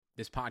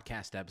This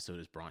podcast episode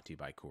is brought to you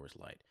by Coors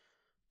Light.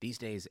 These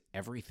days,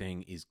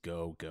 everything is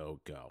go, go,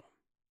 go.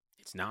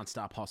 It's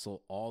nonstop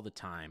hustle all the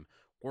time.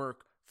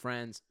 Work,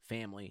 friends,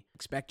 family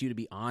expect you to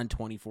be on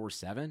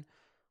 24/7.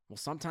 Well,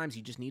 sometimes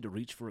you just need to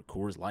reach for a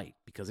Coors Light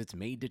because it's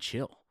made to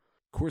chill.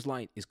 Coors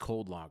Light is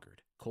cold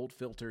lagered, cold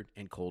filtered,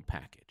 and cold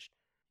packaged.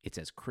 It's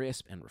as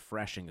crisp and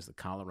refreshing as the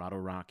Colorado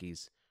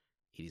Rockies.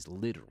 It is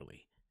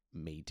literally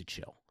made to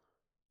chill.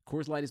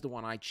 Coors Light is the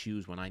one I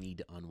choose when I need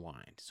to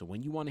unwind. So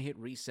when you want to hit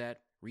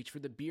reset, reach for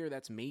the beer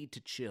that's made to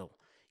chill.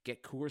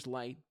 Get Coors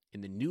Light in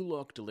the new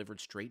look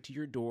delivered straight to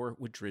your door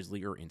with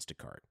Drizzly or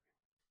Instacart.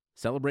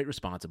 Celebrate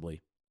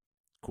responsibly.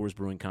 Coors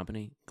Brewing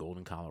Company,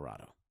 Golden,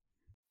 Colorado.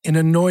 In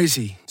a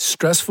noisy,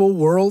 stressful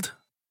world,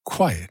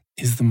 quiet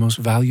is the most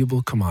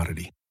valuable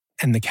commodity.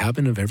 And the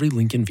cabin of every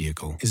Lincoln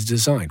vehicle is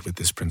designed with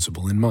this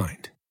principle in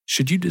mind.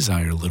 Should you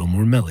desire a little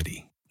more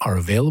melody, our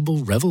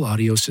available Revel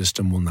audio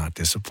system will not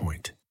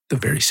disappoint. The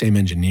very same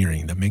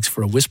engineering that makes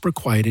for a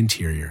whisper-quiet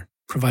interior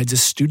provides a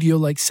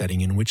studio-like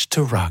setting in which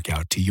to rock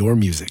out to your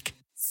music,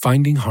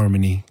 finding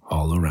harmony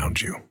all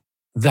around you.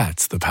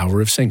 That's the power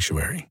of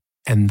Sanctuary.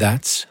 And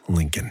that's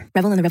Lincoln.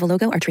 Revel and the Revel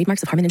logo are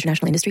trademarks of Harman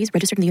International Industries,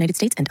 registered in the United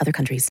States and other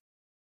countries.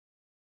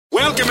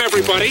 Welcome,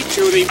 everybody,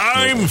 to the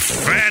I'm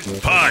Fat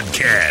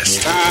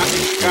podcast.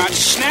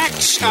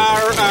 Snacks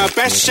are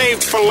best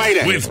saved for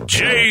later. With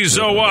Jay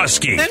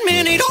Zawoski. That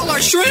man ate all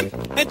our shrimp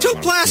and 2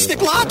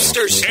 plastic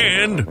lobsters.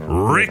 And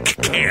Rick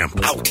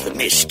Camp. Out of the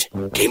mist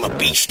came a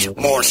beast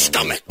more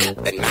stomach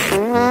than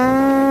man.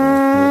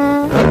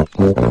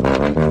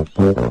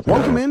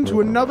 Welcome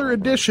into another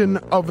edition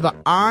of the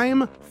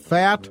I'm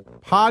Fat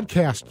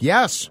podcast.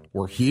 Yes,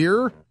 we're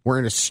here. We're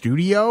in a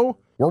studio.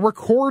 We're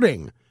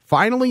recording.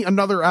 Finally,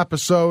 another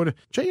episode.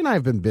 Jay and I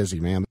have been busy,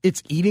 man.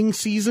 It's eating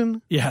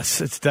season. Yes,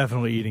 it's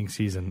definitely eating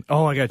season.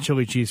 Oh, I got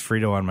chili cheese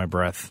Frito on my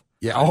breath.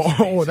 Yeah.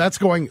 Oh, that's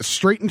going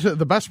straight into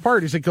the best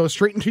part is it goes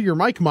straight into your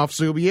mic muff,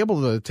 so you'll be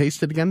able to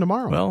taste it again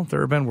tomorrow. Well, there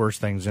have been worse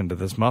things into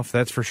this muff,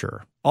 that's for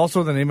sure.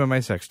 Also, the name of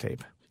my sex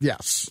tape.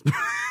 Yes.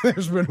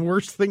 There's been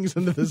worse things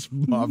into this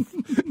muff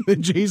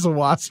than Jay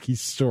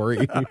Zawoski's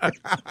story.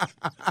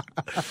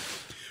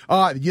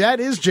 That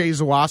is Jay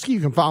Zawoski. You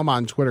can follow him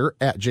on Twitter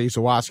at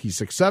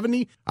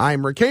JayZawoski670.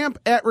 I'm Rick Camp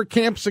at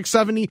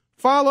RickCamp670.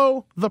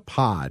 Follow the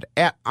pod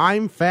at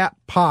I'm Fat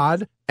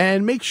Pod.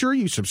 And make sure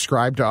you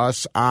subscribe to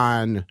us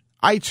on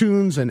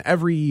iTunes and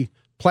every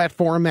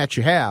platform that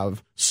you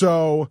have.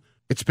 So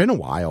it's been a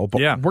while,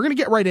 but we're going to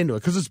get right into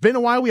it because it's been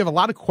a while. We have a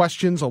lot of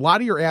questions, a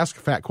lot of your Ask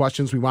Fat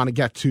questions we want to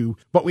get to.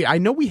 But I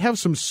know we have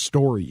some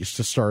stories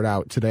to start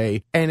out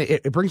today. And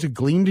it brings a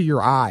gleam to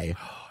your eye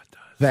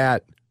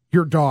that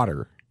your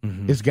daughter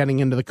is getting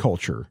into the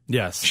culture.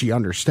 Yes. She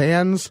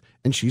understands,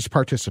 and she's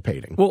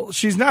participating. Well,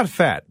 she's not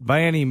fat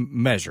by any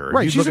measure.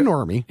 Right, she's a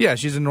normie. Yeah,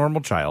 she's a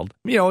normal child.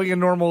 You know, like a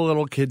normal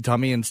little kid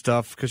tummy and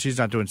stuff, because she's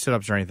not doing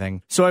sit-ups or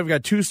anything. So I've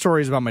got 2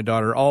 stories about my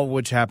daughter, all of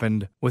which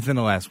happened within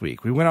the last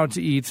week. We went out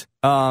to eat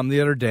the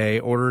other day,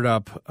 ordered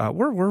up,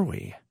 where were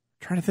we?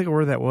 Trying to think of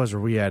where that was,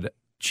 where we had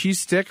cheese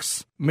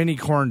sticks, mini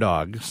corn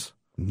dogs.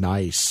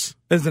 Nice.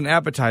 As an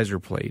appetizer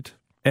plate.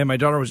 And my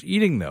daughter was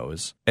eating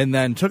those, and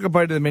then took a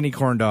bite of the mini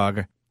corn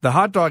dog. The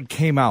hot dog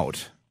came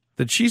out.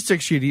 The cheese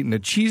stick she had eaten, the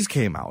cheese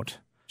came out.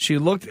 She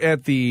looked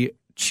at the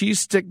cheese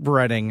stick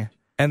breading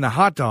and the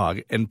hot dog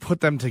and put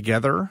them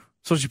together.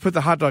 So she put the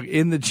hot dog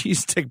in the cheese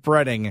stick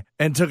breading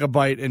and took a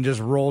bite and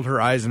just rolled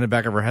her eyes in the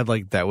back of her head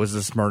like that was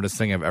the smartest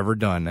thing I've ever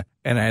done.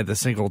 And I had the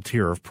single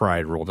tear of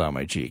pride roll down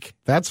my cheek.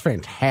 That's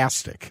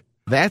fantastic.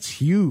 That's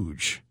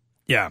huge.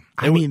 Yeah.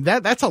 I mean,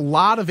 that's a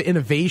lot of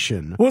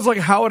innovation. Well, it's like,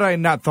 how had I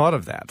not thought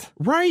of that?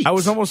 Right. I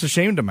was almost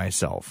ashamed of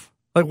myself.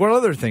 Like, what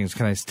other things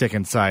can I stick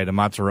inside a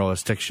mozzarella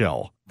stick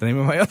shell? The name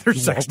of my other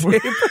sex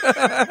tape.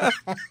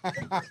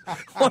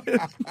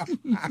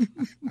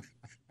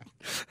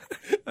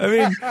 I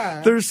mean,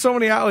 there's so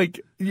many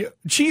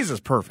cheese is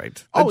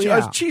perfect.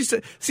 Cheese.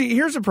 See,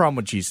 here's the problem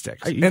with cheese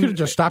sticks. You could have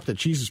just stopped at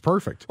cheese is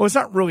perfect. Well, it's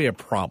not really a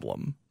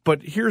problem.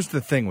 But here's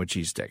the thing with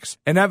cheese sticks.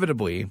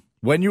 Inevitably,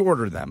 when you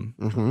order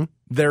them,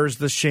 there's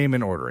the shame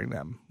in ordering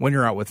them when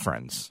you're out with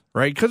friends,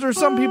 right? Because there's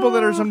some people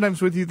that are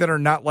sometimes with you that are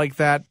not like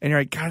that. And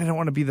you're like, God, I don't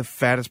want to be the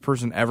fattest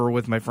person ever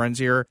with my friends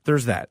here.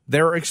 There's that.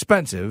 They're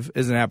expensive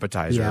as an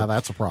appetizer. Yeah,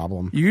 that's a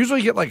problem. You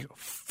usually get like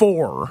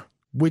 4.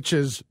 Which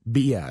is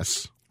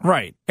BS.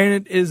 Right. And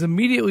it is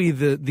immediately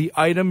the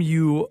item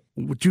you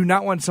do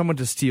not want someone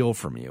to steal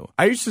from you.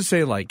 I used to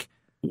say like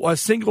a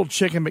single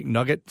chicken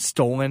McNugget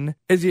stolen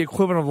is the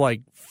equivalent of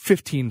like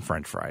 15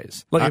 French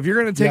fries. Like if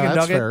you're going to take a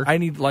nugget, fair. I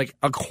need like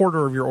a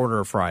quarter of your order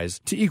of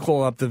fries to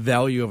equal up the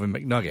value of a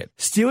McNugget.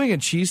 Stealing a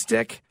cheese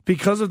stick,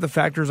 because of the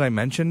factors I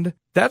mentioned,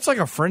 that's like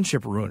a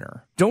friendship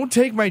ruiner. Don't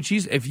take my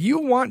cheese. If you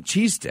want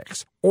cheese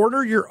sticks,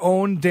 order your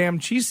own damn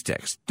cheese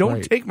sticks.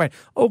 Don't take my,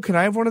 can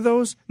I have one of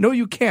those? No,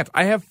 you can't.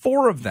 I have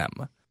 4 of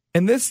them.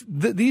 And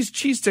these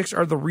cheese sticks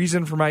are the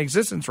reason for my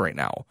existence right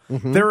now.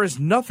 There is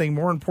nothing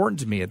more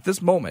important to me at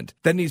this moment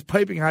than these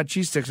piping hot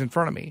cheese sticks in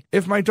front of me.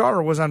 If my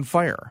daughter was on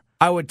fire,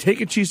 I would take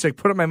a cheese stick,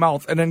 put it in my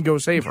mouth, and then go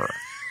save her.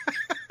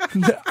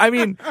 I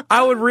mean,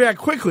 I would react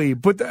quickly,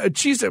 but the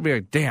cheese stick would be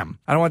like, damn,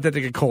 I don't want that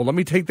to get cold. Let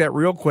me take that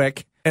real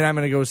quick, and I'm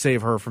going to go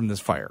save her from this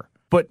fire.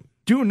 But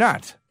do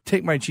not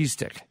take my cheese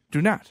stick.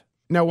 Do not.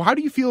 Now, how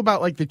do you feel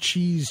about like the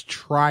cheese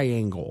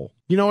triangle?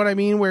 You know what I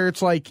mean? Where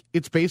it's like,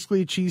 it's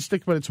basically a cheese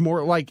stick, but it's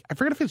more like, I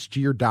forget if it's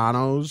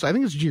Giordano's. I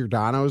think it's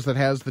Giordano's that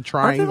has the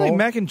triangle. Aren't they like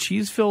mac and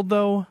cheese filled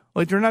though?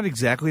 Like they're not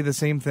exactly the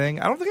same thing.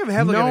 I don't think I've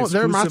had like no, an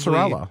they're exclusively...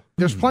 mozzarella.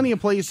 There's plenty of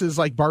places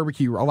like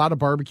barbecue, a lot of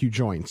barbecue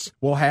joints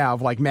will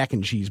have like mac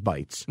and cheese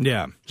bites.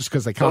 Yeah. Just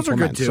because they Those are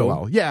complement good, so too.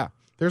 well. Yeah.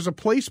 There's a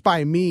place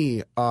by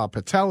me,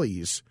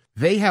 Patelli's.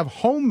 They have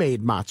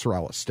homemade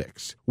mozzarella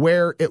sticks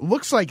where it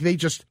looks like they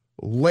just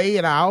lay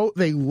it out.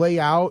 They lay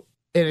out,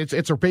 and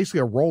it's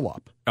basically a roll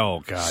up. Oh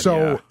God!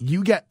 So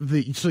you get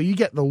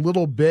the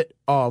little bit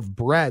of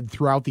bread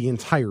throughout the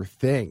entire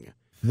thing.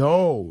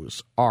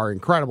 Those are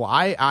incredible.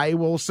 I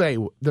will say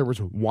there was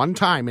one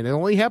time, and it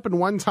only happened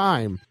one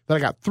time, that I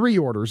got 3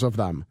 orders of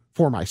them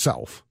for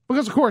myself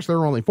because of course there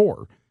were only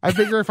 4. I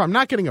figure if I'm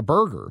not getting a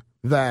burger,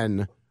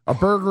 then a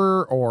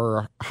burger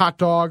or a hot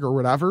dog or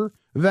whatever,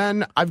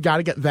 then I've got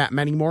to get that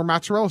many more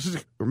mozzarella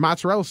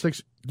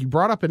sticks. You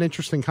brought up an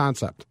interesting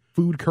concept.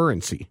 Food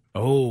currency.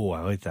 Oh,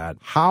 I like that.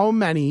 How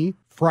many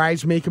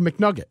fries make a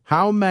McNugget?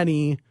 How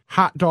many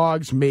hot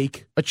dogs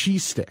make a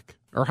cheese stick?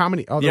 Or how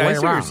many other way I see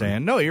around? what you're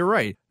saying. No, you're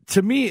right.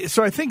 To me,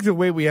 so I think the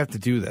way we have to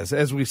do this,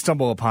 as we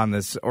stumble upon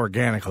this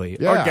organically,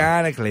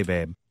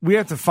 babe, we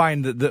have to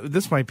find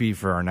this might be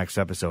for our next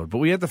episode, but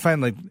we have to find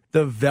like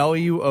the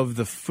value of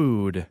the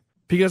food.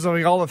 Because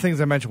like all the things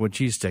I mentioned with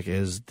cheese stick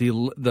is the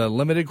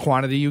limited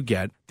quantity you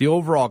get, the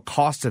overall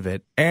cost of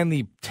it, and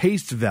the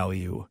taste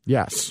value.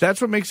 Yes.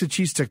 That's what makes a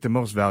cheese stick the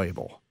most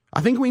valuable.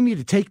 I think we need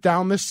to take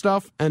down this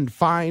stuff and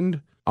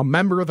find a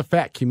member of the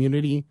fat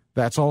community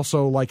that's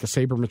also like a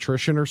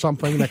sabermetrician or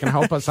something that can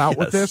help us out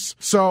with this.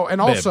 So,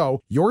 and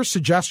also your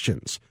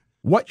suggestions.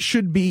 What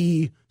should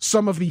be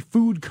some of the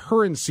food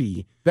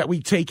currency that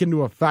we take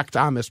into effect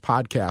on this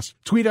podcast?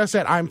 Tweet us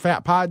at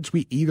I'mFatPod.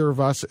 Tweet either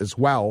of us as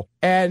well.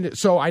 And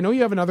so I know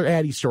you have another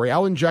Addy story.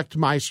 I'll inject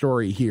my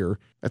story here.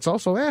 It's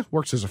also,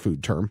 works as a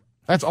food term.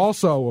 That's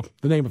also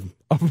the name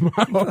of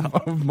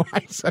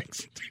my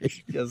sex tape.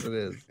 Yes,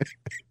 it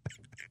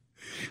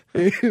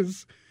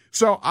is.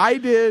 So I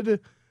did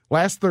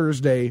last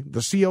Thursday the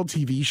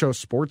CLTV show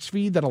Sports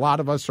Feed that a lot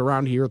of us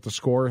around here at the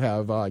Score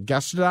have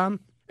guested on.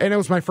 And it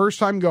was my first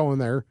time going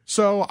there.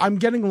 So I'm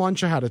getting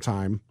lunch ahead of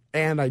time,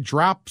 and I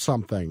dropped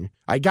something.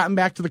 I gotten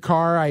back to the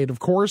car. I had, of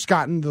course,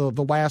 gotten the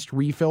last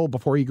refill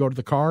before you go to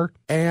the car,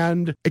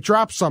 and it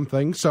dropped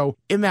something. So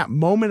in that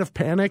moment of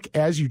panic,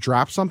 as you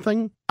drop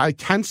something, I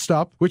tensed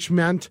up, which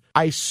meant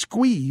I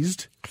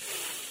squeezed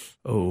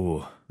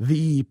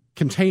the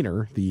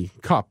container, the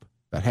cup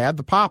that had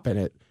the pop in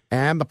it,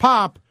 and the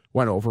pop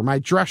went over my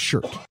dress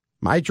shirt.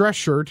 My dress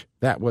shirt,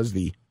 that was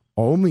the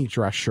only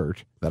dress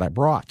shirt that I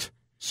brought.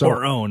 So,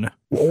 or own.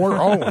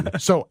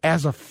 So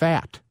as a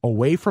fat,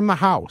 away from the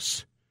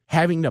house,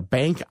 having to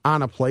bank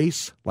on a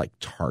place like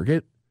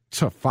Target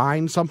to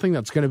find something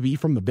that's going to be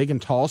from the big and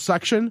tall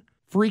section,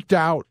 freaked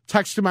out,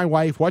 texted my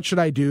wife, what should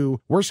I do?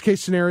 Worst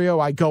case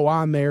scenario, I go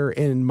on there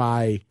in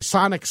my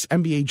Sonics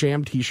NBA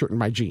Jam t-shirt and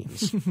my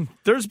jeans.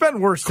 There's been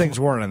worse things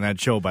worn on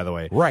that show, by the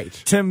way. Right.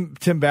 Tim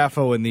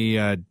Baffo in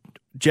the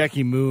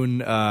Jackie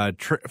Moon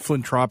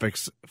Flint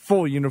Tropics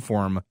full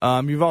uniform.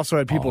 You've also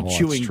had people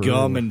chewing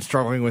gum and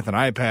struggling with an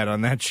iPad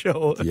on that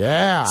show.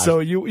 Yeah. So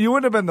you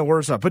wouldn't have been the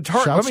worst off. But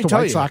let me to tell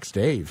White you, Sox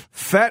Dave.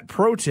 Fat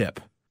pro tip: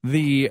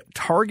 the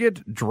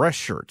Target dress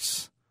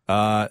shirts.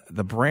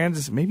 The brand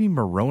is maybe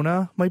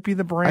Morona might be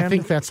the brand. I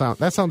think that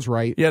sounds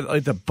right. Yeah,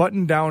 like the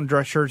button-down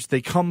dress shirts,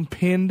 they come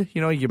pinned.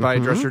 You know, you buy a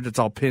dress shirt that's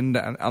all pinned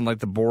on like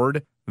the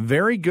board.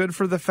 Very good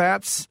for the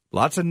fats.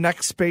 Lots of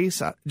neck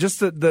space. Just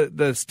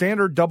the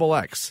standard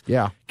XX.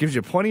 Yeah. Gives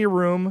you plenty of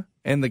room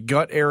in the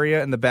gut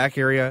area and the back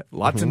area.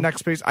 Lots of neck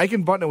space. I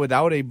can button it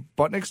without a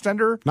button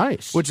extender.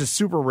 Nice. Which is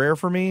super rare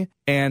for me.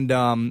 And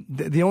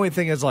the only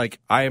thing is, like,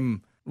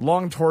 I'm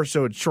long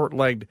torsoed,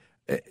 short-legged.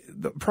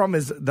 The problem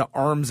is the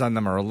arms on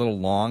them are a little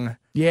long.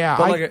 Yeah,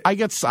 like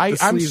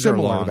I'm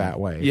similar that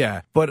way.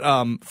 Yeah, but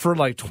for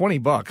like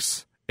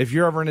 $20, if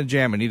you're ever in a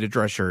jam and need a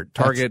dress shirt,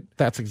 Target.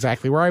 That's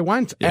exactly where I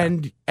went. Yeah.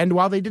 And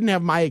while they didn't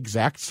have my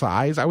exact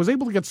size, I was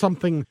able to get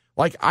something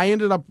like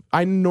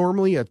I'm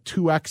normally a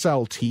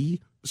 2XLT,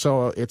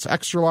 so it's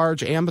extra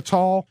large and the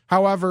tall.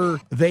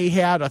 However, they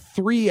had a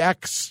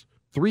 3XTB.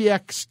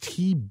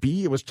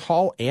 It was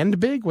tall and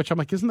big, which I'm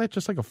like, isn't that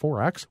just like a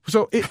 4X?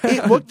 So it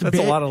looked That's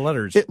big. a lot of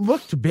letters. It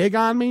looked big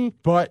on me,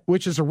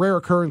 which is a rare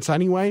occurrence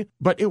anyway,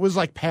 but it was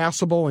like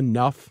passable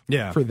enough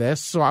for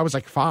this. So I was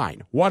like,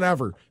 fine,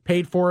 whatever.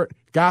 Paid for it,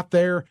 got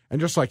there,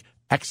 and just like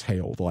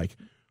exhaled, like,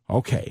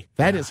 okay,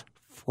 that is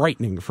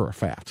frightening for a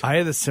fat. I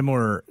had a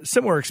similar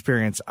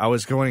experience. I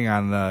was going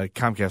on the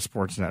Comcast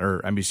Sportsnet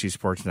or NBC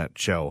Sportsnet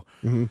show,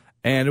 and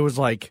it was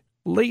like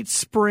late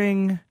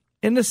spring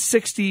in the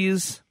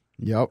 60s.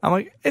 Yep. I'm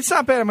like, it's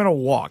not bad. I'm going to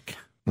walk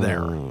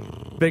there.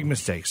 Big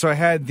mistake. So I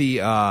had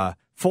the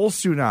full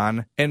suit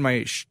on, and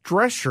my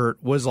dress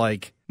shirt was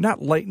like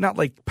not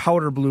like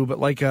powder blue, but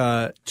like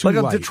a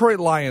light. Detroit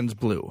Lions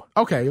blue.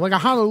 Okay, like a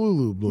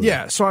Honolulu blue.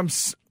 Yeah, so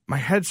my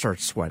head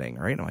starts sweating,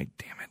 right? And I'm like,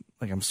 damn it.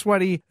 Like, I'm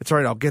sweaty. It's all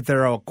right. I'll get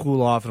there. I'll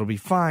cool off. It'll be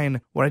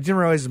fine. What I didn't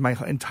realize is my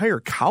entire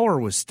collar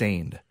was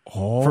stained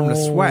from the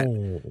sweat.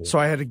 So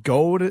I had to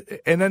go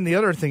to, and then the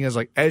other thing is,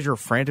 like, as you're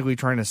frantically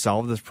trying to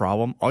solve this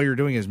problem, all you're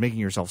doing is making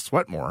yourself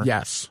sweat more.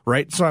 Yes.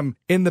 Right? So I'm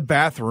in the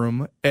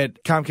bathroom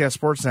at Comcast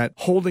Sportsnet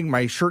holding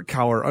my shirt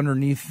collar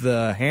underneath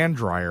the hand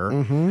dryer.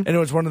 And it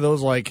was one of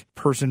those, like,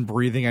 person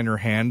breathing on your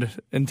hand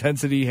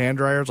intensity hand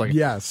dryers. Like,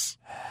 Yes.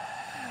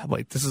 I'm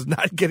like, this is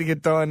not getting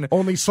it done.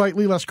 Only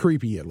slightly less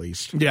creepy, at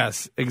least.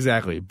 Yes,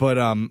 exactly. But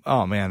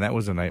oh man, that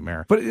was a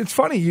nightmare. But it's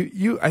funny,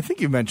 you I think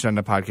you've mentioned on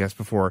the podcast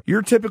before,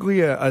 you're typically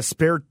a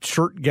spare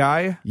shirt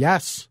guy.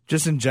 Yes.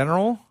 Just in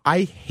general.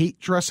 I hate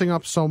dressing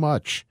up so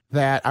much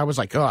that I was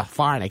like, oh,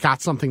 fine, I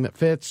got something that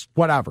fits,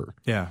 whatever.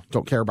 Yeah.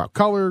 Don't care about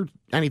color,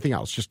 anything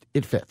else, just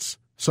it fits.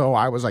 So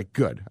I was like,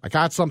 good, I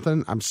got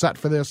something, I'm set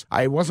for this.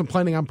 I wasn't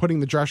planning on putting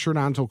the dress shirt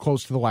on until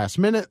close to the last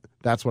minute.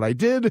 That's what I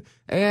did,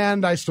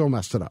 and I still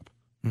messed it up.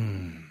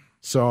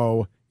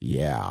 So,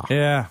 yeah.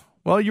 Yeah.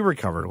 Well, you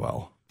recovered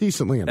well.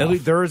 Decently enough. At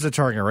least there is a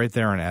Target right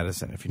there in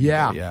Addison. If you need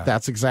it. Yeah,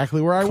 that's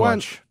exactly where I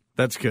went. Clutch.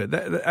 That's good.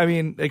 I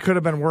mean, it could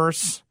have been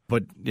worse,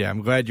 but yeah,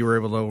 I'm glad you were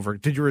able to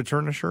Did you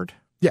return a shirt?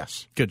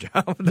 Yes. Good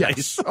job. Yes.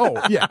 Nice. Oh,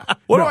 yeah.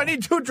 What No. do I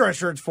need 2 dress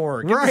shirts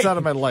for? Get Right. this out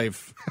of my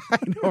life. I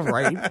know,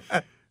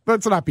 right?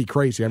 Let's not be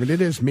crazy. I mean, it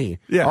is me.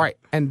 Yeah. All right.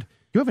 And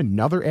you have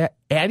another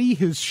Addie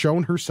has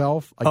shown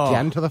herself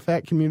again to the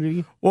fat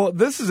community. Well,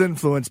 this is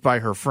influenced by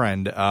her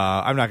friend.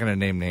 I'm not going to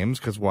name names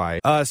because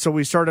why? So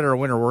we started our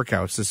winter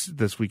workouts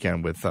this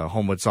weekend with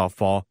Homewood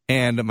softball,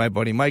 and my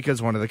buddy Micah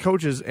is one of the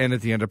coaches. And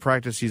at the end of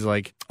practice, he's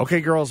like, "Okay,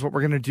 girls, what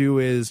we're going to do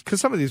is because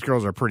some of these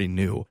girls are pretty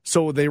new,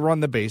 so they run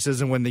the bases,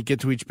 and when they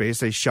get to each base,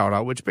 they shout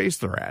out which base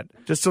they're at,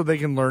 just so they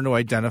can learn to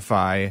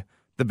identify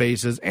the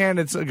bases, and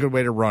it's a good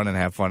way to run and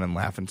have fun and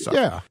laugh and stuff."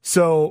 Yeah.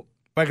 So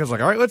Micah's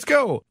like, all right, let's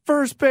go.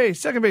 First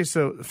base, second base,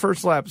 so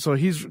first lap. So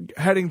he's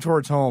heading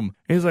towards home.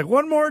 And he's like,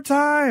 one more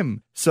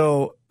time.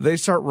 So they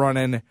start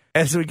running.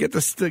 As we get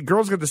the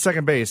girls get to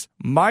second base,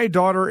 my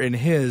daughter and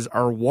his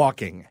are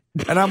walking.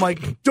 And I'm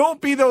like,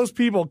 don't be those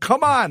people.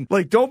 Come on.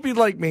 Like, don't be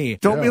like me.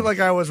 Don't be like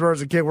I was when I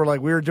was a kid where,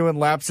 like, we were doing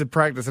laps at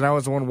practice and I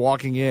was the one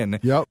walking in.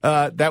 Yep.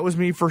 That was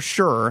me for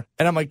sure.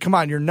 And I'm like, come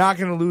on, you're not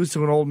going to lose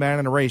to an old man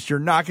in a race. You're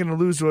not going to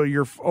lose to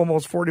your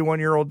almost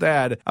 41-year-old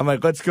dad. I'm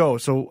like, let's go.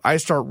 So I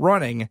start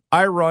running.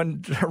 I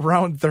run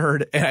around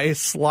third and I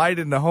slide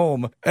into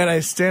home and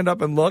I stand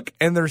up and look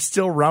and they're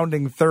still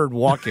rounding third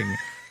walking.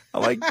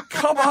 I'm like,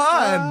 come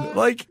on.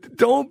 Like,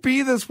 don't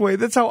be this way.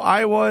 That's how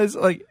I was.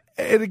 Like,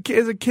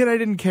 as a kid, I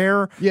didn't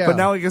care. Yeah. But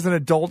now, like, as an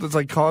adult, it's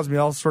like caused me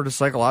all sort of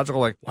psychological,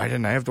 like, why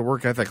didn't I have the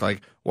work ethic?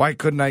 Like, why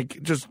couldn't I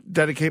just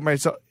dedicate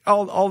myself?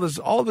 All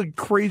the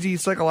crazy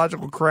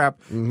psychological crap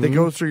that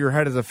goes through your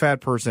head as a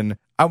fat person.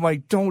 I'm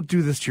like, don't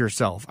do this to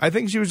yourself. I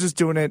think she was just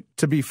doing it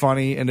to be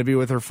funny and to be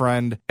with her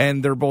friend.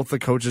 And they're both the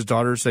coach's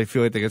daughters, so they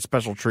feel like they get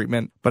special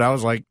treatment. But I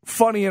was like,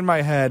 funny in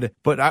my head.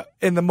 But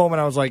in the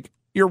moment, I was like,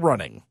 you're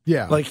running.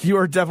 Yeah. Like, you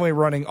are definitely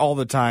running all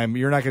the time.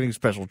 You're not getting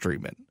special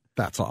treatment.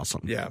 That's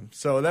awesome. Yeah.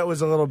 So that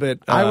was a little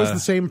bit. I was the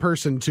same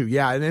person too.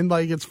 Yeah. And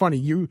like, it's funny.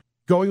 You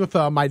going with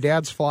my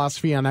dad's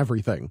philosophy on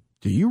everything.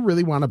 Do you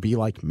really want to be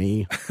like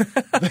me?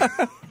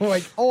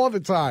 Like all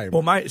the time.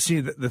 Well,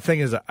 the thing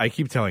is, I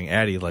keep telling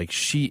Addie, like,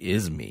 she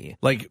is me.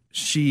 Like,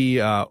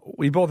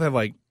 we both have,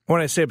 like, when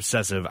I say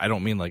obsessive, I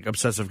don't mean like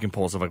obsessive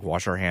compulsive, like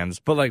wash our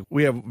hands, but like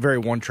we have very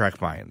one-track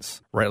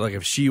minds, right? Like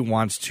if she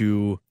wants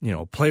to,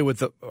 play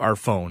with our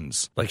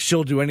phones, like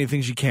she'll do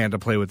anything she can to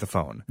play with the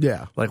phone.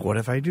 Yeah. Like, what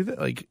if I do that?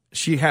 Like,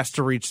 she has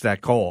to reach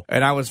that goal.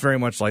 And I was very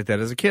much like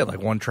that as a kid,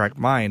 like one-track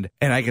mind.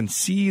 And I can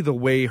see the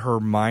way her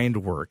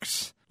mind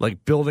works,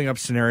 like building up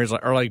scenarios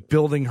or like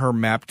building her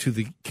map to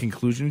the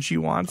conclusion she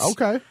wants.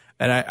 Okay.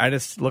 And I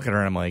just look at her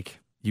and I'm like,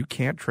 you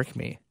can't trick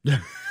me.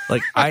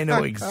 Like, I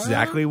know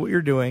exactly what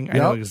you're doing. I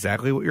know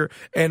exactly what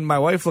and my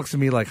wife looks at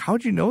me like,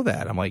 how'd you know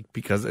that? I'm like,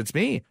 because it's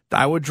me.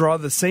 I would draw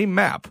the same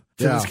map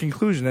to this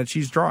conclusion that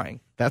she's drawing.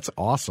 That's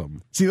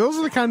awesome. See, those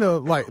are the kind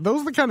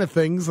of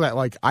things that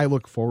like I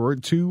look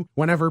forward to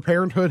whenever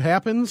parenthood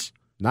happens.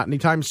 Not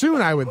anytime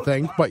soon, I would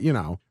think, but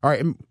All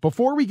right. And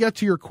before we get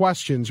to your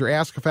questions, your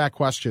Ask a Fat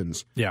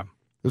questions. Yeah.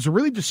 There's a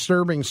really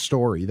disturbing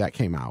story that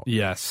came out.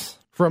 Yes.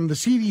 From the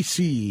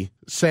CDC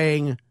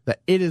saying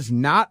that it is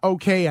not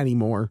okay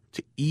anymore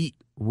to eat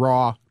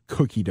raw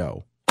cookie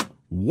dough.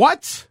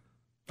 What?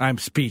 I'm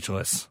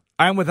speechless.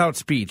 I'm without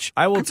speech.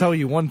 I will tell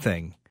you one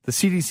thing. The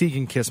CDC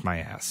can kiss my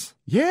ass.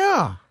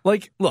 Yeah.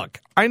 Like, look,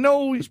 I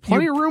know there's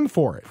plenty of room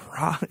for it.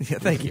 Yeah,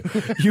 thank you.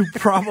 You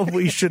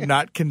probably should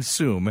not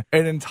consume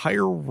an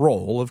entire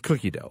roll of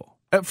cookie dough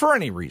for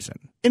any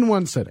reason. In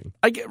one sitting.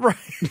 I get right.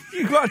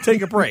 You got to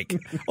take a break.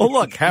 Oh,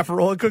 look, half a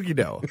roll of cookie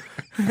dough,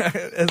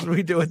 as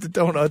we do at the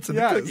donuts and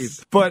the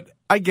cookies. But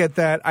I get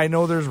that. I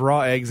know there's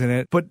raw eggs in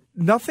it, but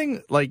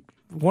nothing like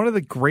one of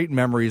the great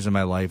memories in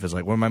my life is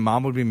like when my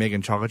mom would be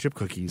making chocolate chip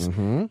cookies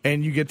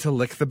and you get to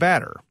lick the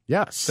batter.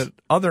 Yes. The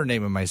other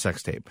name of my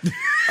sex tape.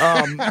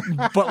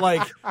 But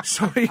like,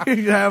 so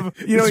you have,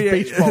 It's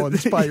baseball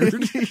inspired.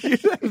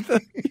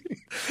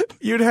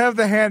 You'd have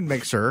the hand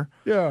mixer.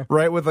 Yeah.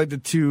 Right. With like the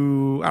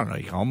two, I don't know,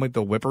 you call them like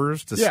the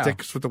whippers, the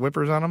sticks with the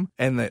whippers on them.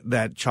 And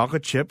that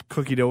chocolate chip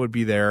cookie dough would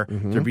be there.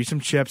 There'd be some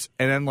chips.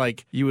 And then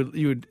like you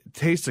would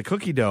taste the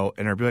cookie dough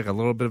and there'd be like a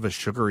little bit of a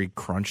sugary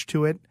crunch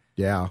to it.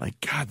 Yeah. Like,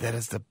 God, that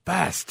is the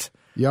best.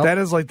 Yep. That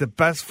is like the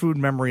best food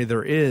memory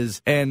there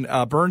is. And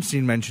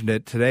Bernstein mentioned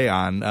it today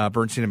on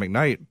Bernstein and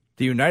McKnight.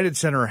 The United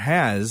Center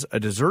has a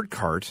dessert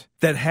cart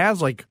that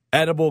has like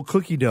edible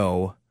cookie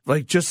dough.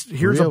 Like, just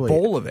here's a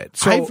bowl of it.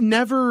 So I've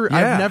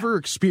never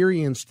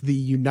experienced the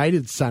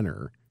United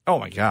Center. Oh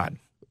my God!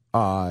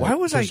 Why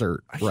was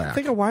dessert I can't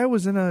think of why I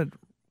was in a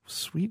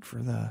suite for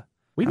the.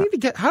 We need to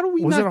get. How do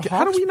we not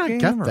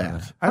get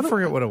that? I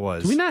forget what it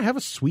was. Do we not have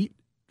a suite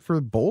for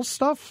bowl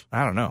stuff?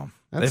 I don't know.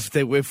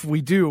 If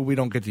we do, we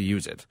don't get to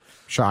use it.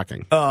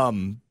 Shocking.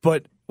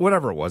 But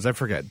whatever it was, I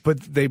forget.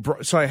 But they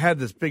so I had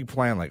this big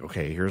plan. Like,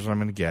 okay, here's what I'm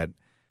going to get,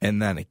 and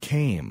then it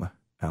came.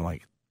 I'm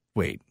like,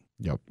 wait.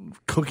 Yep.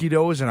 Cookie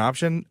dough is an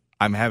option.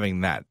 I'm having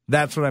that.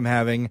 That's what I'm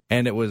having.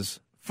 And it was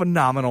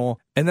phenomenal.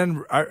 And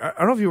then I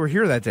don't know if you were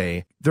here that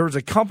day. There was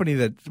a company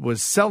that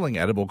was selling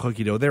edible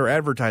cookie dough. They were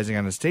advertising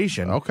on the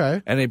station.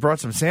 Okay. And they brought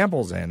some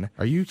samples in.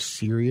 Are you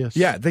serious?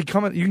 Yeah. They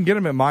come in, you can get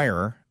them at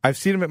Meijer. I've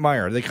seen them at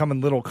Meijer. They come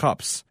in little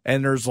cups.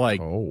 And there's like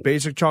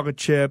basic chocolate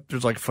chip.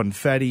 There's like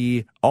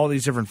funfetti, all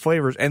these different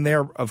flavors. And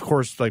they're, of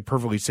course, like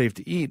perfectly safe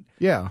to eat.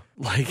 Yeah.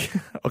 Like,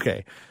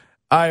 okay.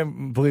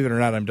 Believe it or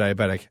not, I'm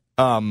diabetic.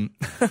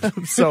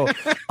 So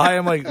I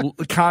am like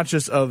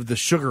conscious of the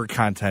sugar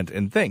content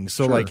in things.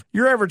 So like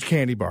your average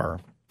candy bar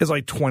is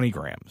like 20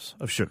 grams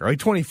of sugar, like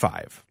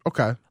 25.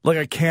 Okay. Like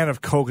a can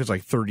of Coke is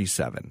like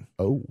 37.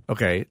 Oh.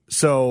 Okay.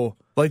 So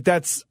like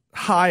that's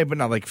high, but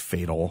not like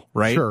fatal,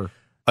 right? Sure.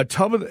 A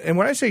tub of, and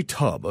when I say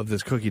tub of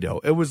this cookie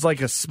dough, it was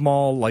like a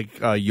small like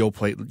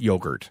Yoplait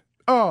yogurt.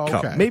 Oh,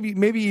 cup. okay.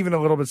 Maybe even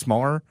a little bit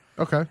smaller.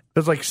 Okay. It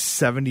was like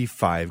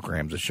 75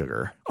 grams of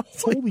sugar.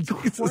 Holy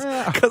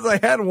crap. Because I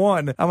had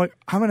one. I'm like,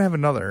 I'm going to have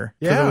another.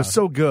 Because it was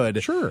so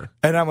good. Sure.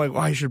 And I'm like,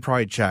 well, I should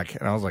probably check.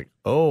 And I was like,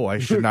 oh, I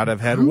should not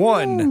have had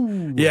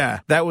one. Yeah,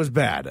 that was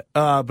bad.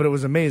 But it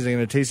was amazing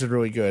and it tasted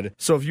really good.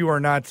 So if you are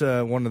not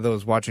one of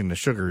those watching the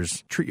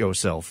sugars, treat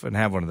yourself and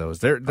have one of those.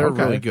 They're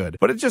really good.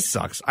 But it just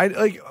sucks.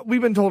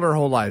 We've been told our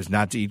whole lives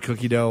not to eat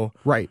cookie dough.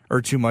 Right.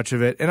 Or too much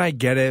of it. And I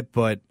get it,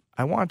 but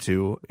I want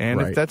to, and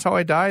if that's how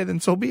I die, then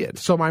so be it.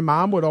 So my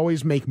mom would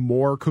always make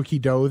more cookie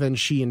dough than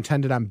she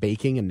intended on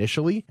baking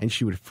initially, and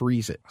she would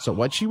freeze it. So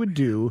what she would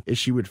do is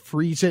she would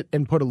freeze it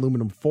and put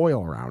aluminum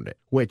foil around it,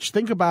 which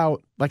think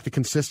about like the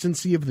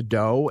consistency of the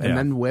dough, and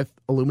then with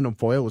aluminum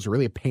foil, it was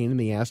really a pain in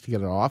the ass to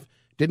get it off.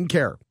 Didn't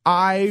care.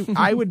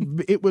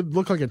 It would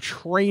look like a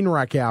train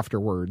wreck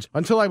afterwards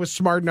until I was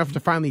smart enough to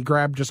finally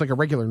grab just like a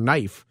regular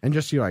knife and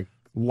just, like,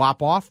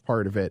 lop off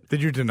part of it.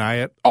 Did you deny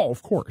it? Oh,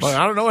 of course. Like,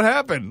 I don't know what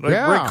happened. Like,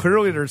 right,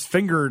 clearly there's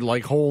finger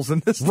holes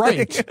in this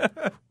thing.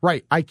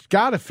 Right. I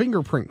got a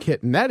fingerprint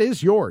kit, and that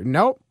is yours.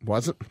 Nope,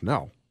 wasn't.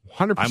 No,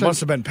 100%. I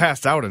must have been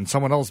passed out, and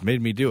someone else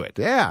made me do it.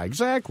 Yeah,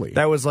 exactly.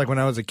 That was like when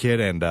I was a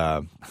kid, and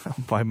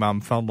my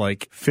mom found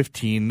like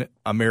 15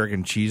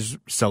 American cheese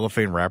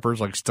cellophane wrappers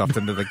like stuffed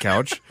into the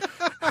couch.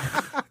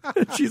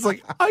 She's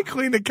like, I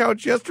cleaned the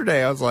couch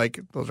yesterday. I was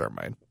like, those aren't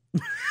mine.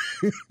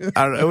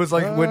 I don't know. It was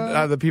like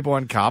when the people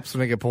on Cops when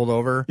they get pulled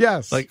over.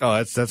 Yes. Like,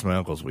 oh, that's my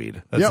uncle's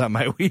weed. That's not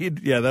my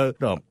weed. Yeah.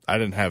 No, I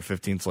didn't have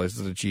 15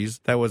 slices of cheese.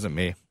 That wasn't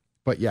me.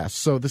 But yes,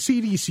 so the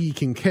CDC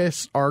can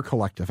kiss our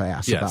collective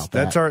ass about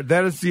that.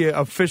 That is the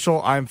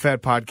official I'm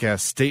Fat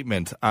podcast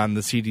statement on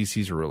the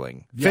CDC's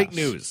ruling. Yes. Fake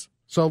news.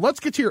 So let's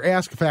get to your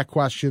Ask Fat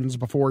questions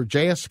before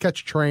Jay has to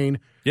catch a train.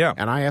 Yeah.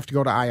 And I have to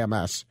go to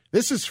IMS.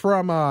 This is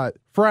from a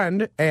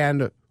friend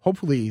and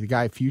hopefully the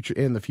guy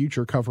in the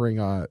future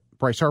covering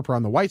Bryce Harper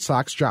on the White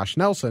Sox, Josh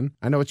Nelson.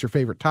 I know it's your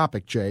favorite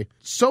topic, Jay.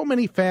 So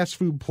many fast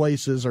food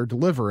places are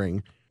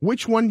delivering.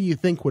 Which one do you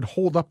think would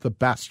hold up the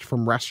best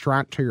from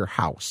restaurant to your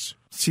house?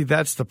 See,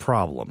 that's the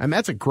problem. And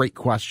that's a great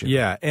question.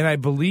 Yeah, and I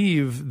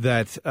believe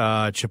that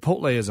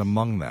Chipotle is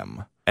among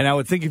them. And I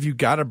would think if you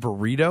got a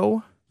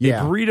burrito, a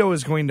burrito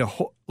is going to,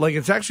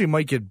 it actually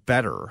might get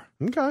better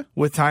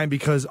with time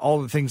because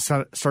all the things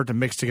start to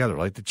mix together.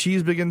 Like the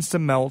cheese begins to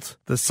melt,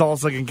 the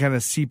salsa can kind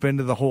of seep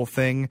into the whole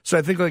thing. So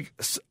I think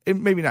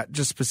maybe not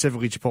just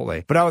specifically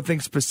Chipotle, but I would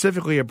think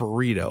specifically a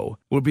burrito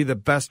would be the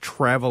best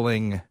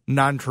traveling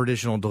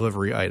non-traditional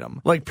delivery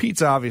item. Like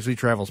pizza obviously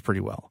travels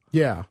pretty well.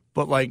 Yeah.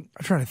 But I'm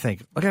trying to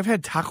think. I've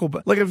had Taco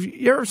Bell. If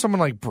you ever have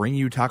someone bring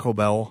you Taco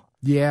Bell?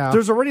 Yeah.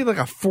 There's already a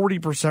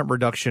 40%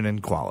 reduction in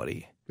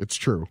quality. It's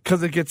true.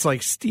 Because it gets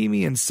like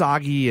steamy and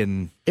soggy,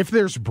 and if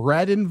there's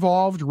bread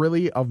involved,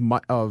 really of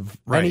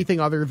Right. anything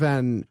other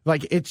than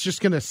like, it's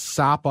just going to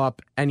sop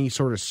up any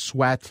sort of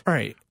sweat,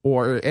 right.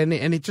 and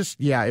it just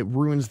it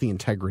ruins the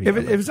integrity. If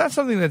of it's not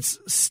something that's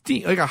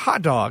like a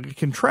hot dog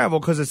can travel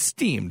because it's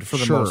steamed for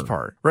the Sure. most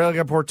part, right? Like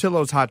a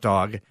Portillo's hot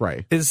dog,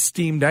 Right. is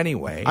steamed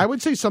anyway. I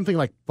would say something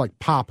like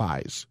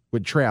Popeyes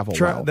would travel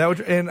well. That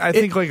would, and I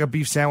think like a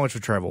beef sandwich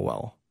would travel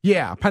well.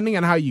 Yeah, depending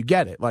on how you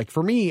get it. Like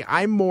for me,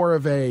 I'm more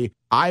of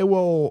I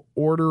will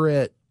order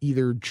it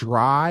either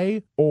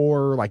dry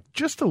or like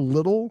just a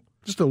little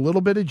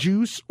bit of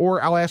juice,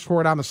 or I'll ask for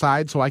it on the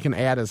side so I can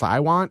add as I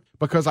want,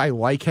 because I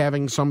like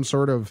having some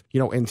sort of,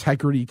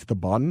 integrity to the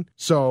bun.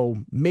 So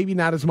maybe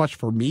not as much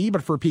for me,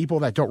 but for people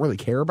that don't really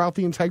care about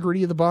the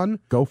integrity of the bun,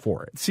 go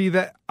for it. See,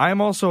 that I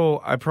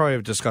probably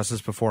have discussed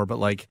this before, but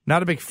like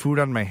not a big food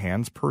on my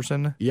hands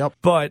person. Yep.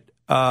 But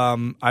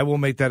I will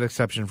make that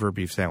exception for a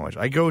beef sandwich.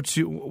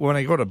 When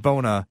I go to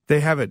Bona, they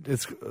have it.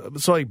 It's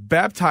so like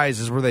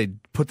baptized is where they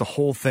put the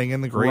whole thing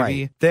in the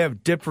gravy. Right. They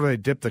have dipped where they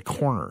dip the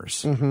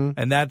corners,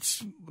 and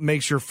that's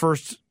makes your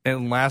first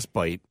and last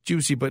bite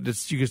juicy, but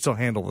you can still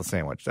handle the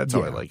sandwich. That's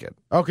how I like it.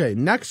 Okay,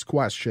 next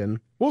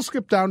question. We'll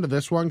skip down to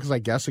this one because I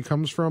guess it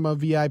comes from a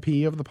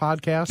VIP of the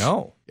podcast.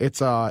 No,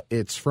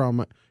 it's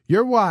from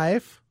your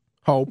wife,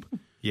 Hope.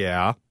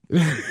 Yeah.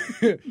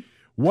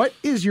 What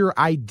is your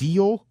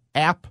ideal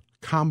app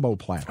combo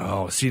plan?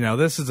 Oh, see, now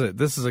this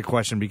is a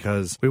question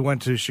because we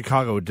went to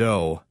Chicago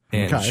Dough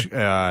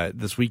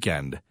this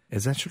weekend.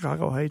 Is that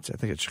Chicago Heights? I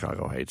think it's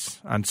Chicago Heights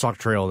on Sauk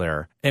Trail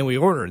there. And we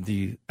ordered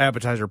the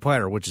appetizer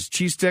platter, which is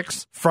cheese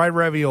sticks, fried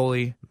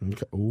ravioli,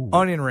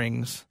 onion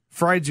rings,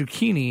 fried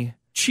zucchini,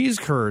 cheese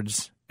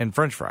curds, and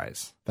French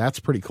fries. That's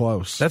pretty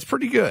close. That's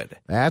pretty good.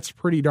 That's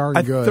pretty darn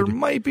good. There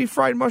might be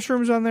fried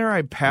mushrooms on there.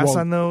 I'd pass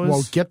on those.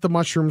 Well, get the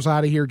mushrooms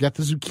out of here. Get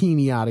the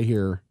zucchini out of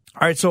here.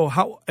 All right, so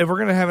if we're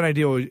going to have an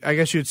idea, I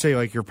guess you'd say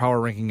like your power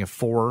ranking of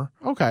 4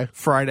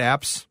 fried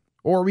apps.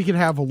 Or we could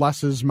have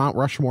Les's Mount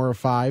Rushmore of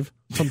 5,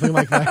 something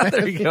like that.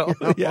 There you go.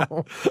 Yeah.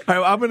 All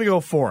right, I'm going to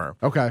go 4.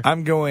 Okay.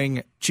 I'm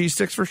going cheese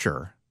sticks for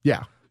sure.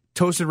 Yeah.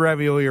 Toasted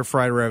ravioli or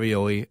fried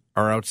ravioli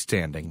are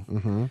outstanding.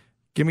 Mm-hmm.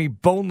 Give me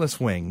boneless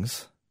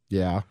wings.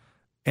 Yeah.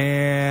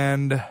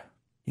 And,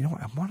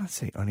 I want to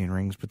say onion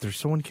rings, but they're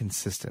so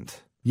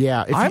inconsistent.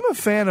 Yeah. I'm a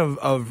fan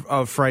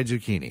of fried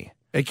zucchini.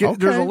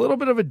 There's a little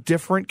bit of a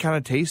different kind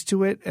of taste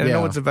to it. And I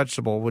know it's a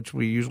vegetable, which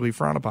we usually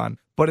frown upon.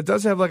 But it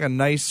does have like a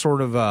nice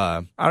sort of,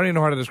 I don't even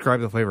know how to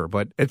describe the flavor,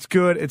 but it's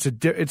good. It's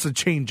a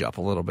change up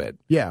a little bit.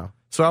 Yeah.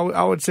 So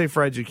I would say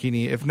fried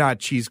zucchini. If not,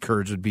 cheese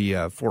curds would be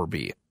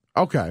 4B.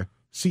 Okay.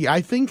 See,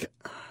 I think,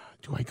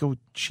 do I go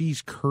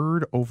cheese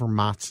curd over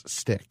Mott's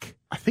stick?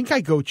 I think I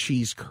go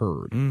cheese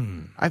curd.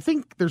 I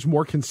think there's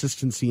more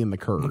consistency in the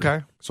curd.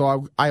 Okay.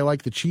 So I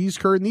like the cheese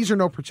curd. And these are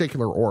no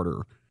particular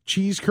order.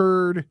 Cheese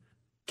curd.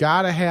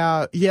 Gotta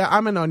have,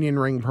 I'm an onion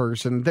ring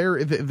person.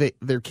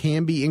 There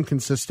can be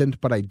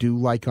inconsistent, but I do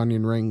like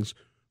onion rings.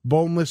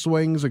 Boneless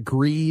wings,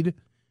 agreed.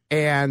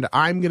 And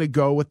I'm gonna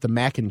go with the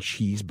mac and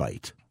cheese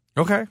bite.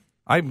 Okay.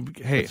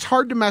 It's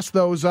hard to mess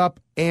those up,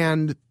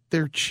 and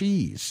they're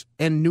cheese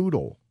and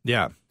noodle.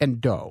 Yeah. And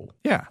dough.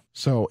 Yeah.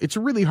 So it's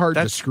really hard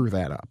to screw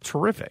that up.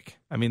 Terrific.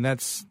 I mean,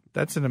 that's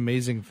an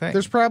amazing thing.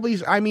 There's probably,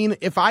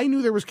 if I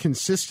knew there was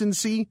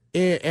consistency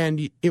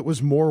and it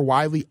was more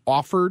widely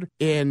offered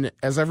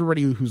as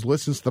everybody who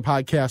listens to the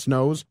podcast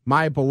knows,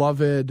 my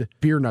beloved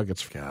beer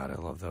nuggets. God,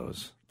 I love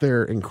those.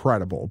 They're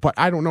incredible. But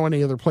I don't know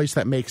any other place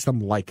that makes them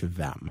like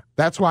them.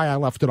 That's why I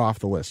left it off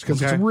the list,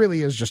 because it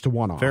really is just a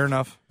one-off. Fair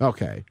enough.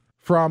 Okay.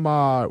 From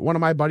one of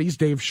my buddies,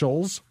 Dave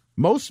Schulz.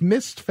 Most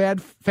missed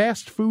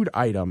fast food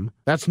item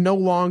that's no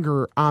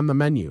longer on the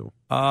menu.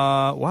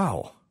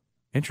 Wow.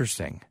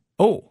 Interesting.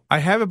 Oh, I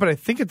have it, but I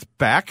think it's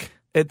back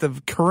at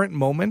the current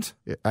moment.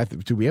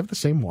 Do we have the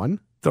same one?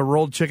 The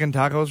rolled chicken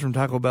tacos from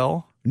Taco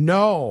Bell?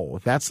 No,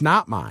 that's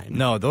not mine.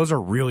 No, those are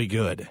really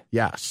good.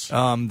 Yes.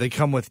 They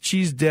come with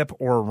cheese dip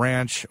or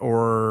ranch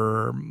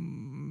or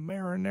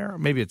marinara.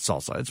 Maybe it's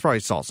salsa. It's probably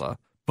salsa.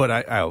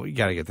 But you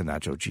got to get the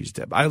nacho cheese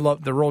dip. I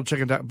love the rolled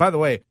chicken taco. By the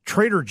way,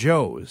 Trader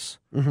Joe's,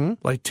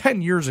 like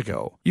 10 years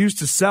ago, used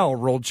to sell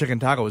rolled chicken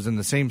tacos in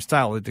the same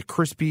style, like the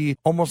crispy,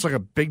 almost like a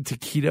big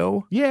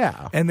taquito.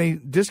 Yeah. And they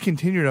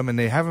discontinued them, and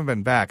they haven't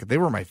been back. They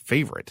were my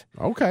favorite.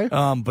 Okay.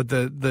 But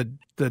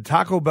the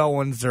Taco Bell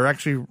ones, they're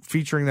actually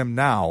featuring them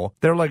now.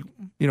 They're like,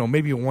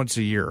 maybe once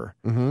a year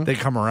they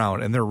come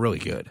around, and they're really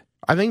good.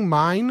 I think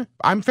mine,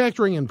 I'm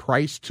factoring in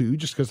price too,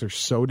 just because they're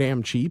so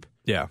damn cheap.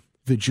 Yeah.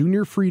 The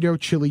Junior Frito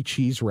chili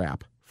cheese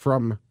wrap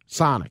from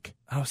Sonic.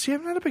 Oh, see,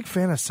 I'm not a big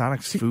fan of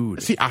Sonic's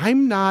food. See,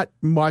 I'm not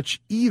much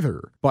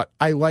either, but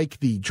I like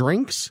the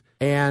drinks,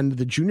 and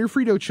the Junior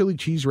Frito chili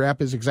cheese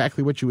wrap is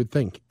exactly what you would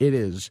think. It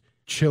is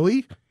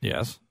chili,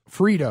 yes,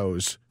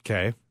 Fritos,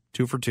 okay,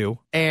 2 for $2,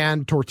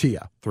 and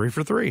tortilla. 3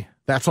 for $3.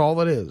 That's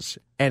all it is,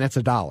 and it's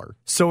 $1.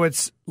 So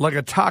it's like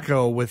a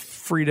taco with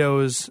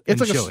Fritos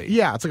and chili.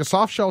 It's like a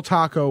soft shell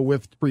taco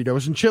with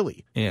Fritos and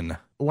chili.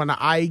 When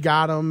I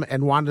got them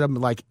and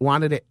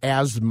wanted it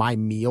as my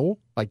meal,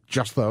 like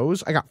just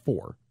those, I got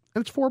 4.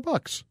 and it's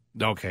 $4.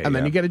 Okay. And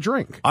then you get a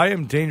drink. I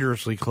am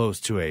dangerously close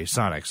to a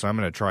Sonic, so I'm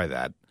going to try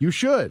that. You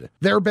should.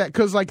 They're back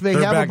because like they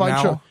They're have a back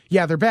bunch now? of.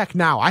 Yeah, they're back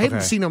now. I hadn't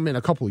Okay. seen them in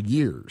a couple of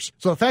years,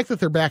 so the fact that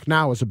they're back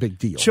now is a big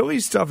deal. Chili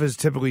stuff is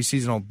typically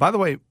seasonal. By the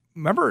way,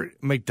 remember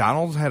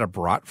McDonald's had a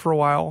brat for a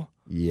while?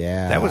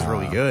 Yeah, That was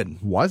really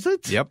good. Was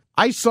it? Yep.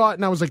 I saw it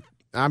and I was like,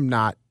 I'm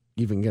not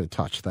even going to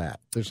touch that.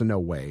 There's no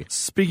way.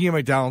 Speaking of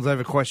McDonald's, I have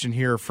a question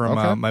here from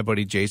Okay. my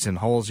buddy Jason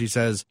Hulls. He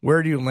says,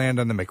 where do you land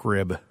on the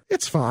McRib?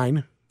 It's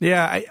fine.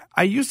 Yeah,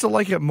 I used to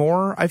like it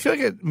more. I feel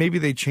like maybe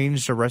they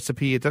changed the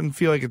recipe. It doesn't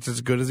feel like it's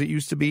as good as it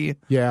used to be.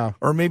 Yeah.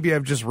 Or maybe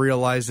I've just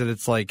realized that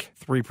it's like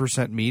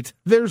 3% meat.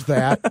 There's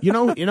that. you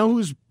know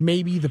who's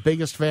maybe the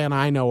biggest fan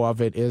I know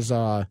of it is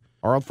our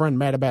old friend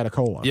Matt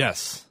Abaticola.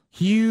 Yes.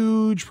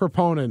 Huge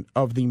proponent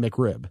of the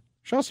McRib.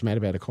 Shout out to Matt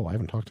Abaticola. I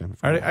haven't talked to him.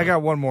 For a while. I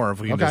got one more if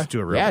we can Okay. just do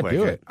it real Yeah, quick.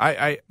 do it.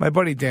 My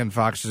buddy Dan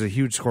Fox is a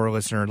huge Score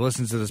listener and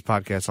listens to this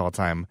podcast all the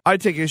time. I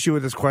take issue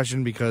with this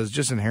question because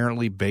just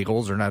inherently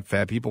bagels are not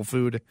fat people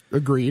food.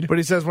 Agreed. But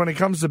he says when it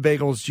comes to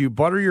bagels, do you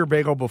butter your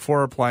bagel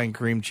before applying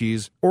cream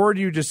cheese or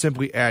do you just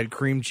simply add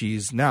cream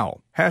cheese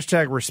now?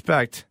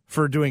 #respect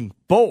for doing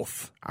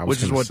both, I was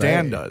which is gonna what say.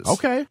 Dan does.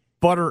 Okay.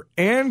 Butter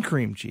and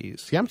cream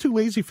cheese. See, I'm too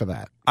lazy for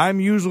that. I'm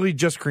usually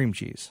just cream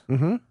cheese.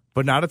 Mm-hmm.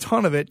 But not a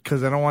ton of it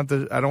because I don't want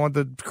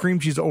the cream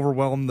cheese to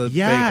overwhelm the bagel.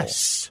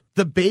 Yes.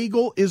 The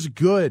bagel is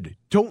good.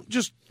 Don't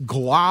just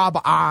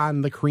glob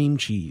on the cream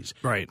cheese.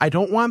 Right. I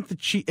don't want the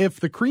cheese. If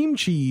the cream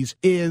cheese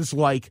is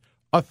like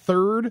a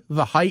third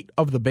the height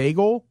of the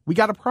bagel, we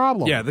got a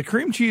problem. Yeah, the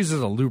cream cheese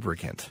is a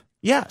lubricant.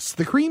 Yes.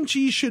 The cream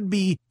cheese should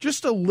be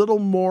just a little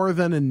more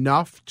than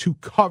enough to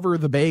cover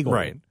the bagel.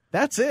 Right.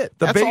 That's it.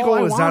 The That's all bagel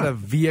I is not want. a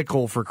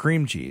vehicle for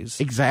cream cheese.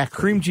 Exactly.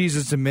 Cream cheese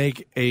is to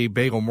make a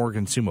bagel more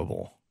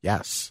consumable.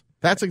 Yes.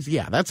 That's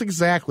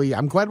exactly.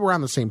 I'm glad we're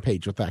on the same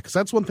page with that because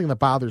that's one thing that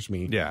bothers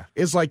me. Yeah.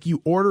 Is like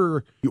you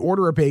order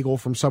a bagel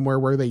from somewhere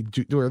where they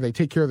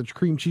take care of the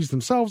cream cheese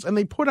themselves and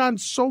they put on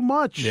so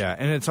much. Yeah,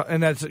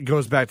 and that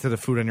goes back to the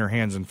food on your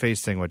hands and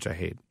face thing, which I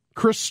hate.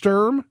 Chris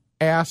Sturm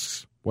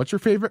asks, "What's your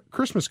favorite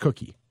Christmas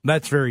cookie?"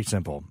 That's very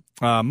simple.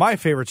 My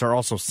favorites are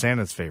also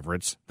Santa's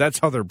favorites. That's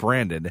how they're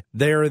branded.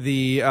 They're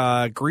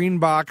the green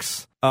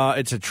box.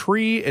 It's a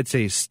tree. It's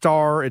a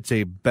star. It's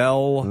a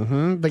bell.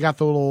 Mm-hmm. They got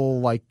the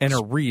little And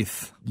a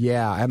wreath.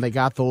 Yeah, and they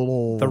got the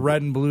little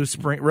Red and green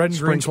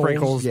Sprinkles,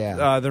 sprinkles.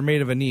 yeah. They're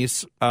made of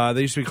anise.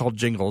 They used to be called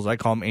jingles. I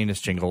call them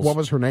anus jingles. What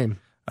was her name?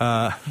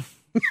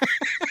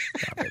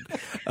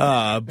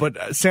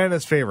 But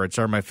Santa's favorites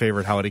are my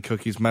favorite holiday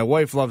cookies. My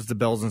wife loves the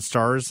Bells and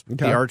Stars,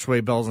 Okay. the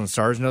Archway Bells and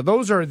Stars. Now,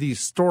 those are the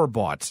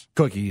store-bought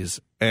cookies,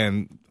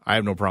 and I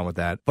have no problem with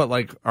that. But,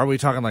 like, are we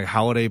talking, like,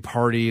 holiday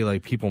party,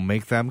 like, people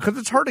make them? Because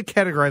it's hard to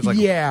categorize, like,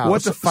 Yeah,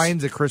 what so-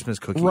 defines a Christmas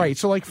cookie? Right.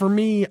 So, like for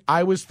me,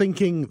 I was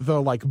thinking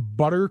the like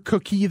butter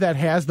cookie that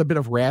has the bit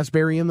of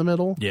raspberry in the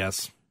middle.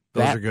 Yes.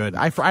 Those That- are good.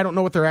 I don't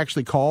know what they're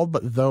actually called,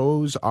 but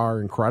those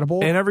are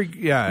incredible. And I'm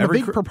a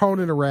big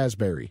proponent of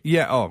raspberry.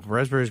 Yeah,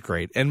 raspberry's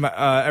great. And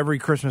every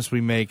Christmas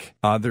we make,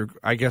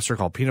 I guess they're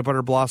called peanut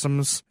butter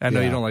blossoms. I know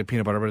Yeah. you don't like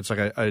peanut butter, but it's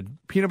like a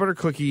peanut butter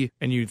cookie,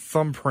 and you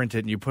thumbprint it,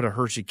 and you put a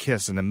Hershey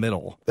Kiss in the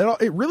middle.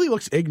 It really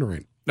looks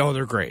ignorant. No,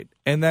 they're great.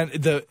 And then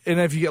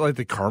if you get like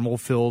the caramel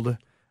filled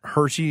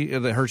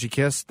the Hershey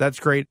Kiss, that's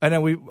great. And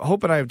then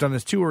Hope and I have done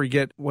this too, where we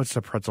get, what's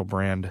the pretzel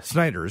brand?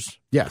 Snyder's.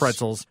 Yes.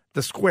 Pretzels.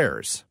 The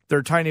squares.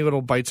 They're tiny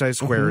little bite-sized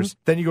squares.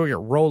 Then you go get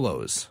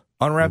Rolos.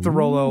 Unwrap the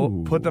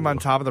Rolo, put them on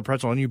top of the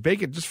pretzel, and you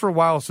bake it just for a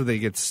while so they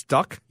get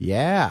stuck.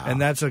 Yeah.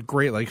 And that's a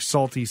great, like,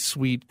 salty,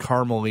 sweet,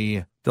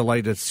 caramely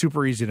delight that's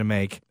super easy to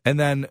make. And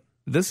then,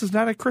 this is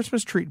not a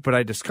Christmas treat, but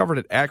I discovered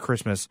it at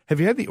Christmas. Have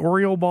you had the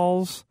Oreo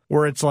balls?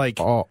 Where it's like,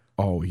 oh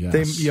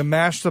yes. you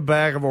mash the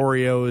bag of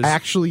Oreos.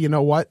 Actually, you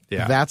know what?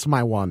 Yeah. That's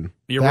my one.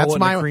 You That's roll it in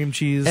my the cream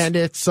cheese. And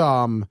it's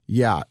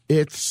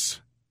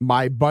it's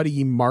my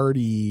buddy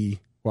Marty.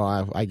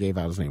 Well, I gave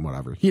out his name,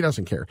 whatever. He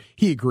doesn't care.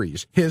 He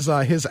agrees. His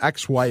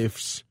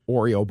ex-wife's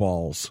Oreo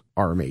balls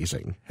are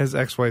amazing. His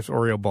ex-wife's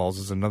Oreo balls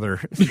is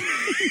another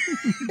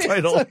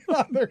title.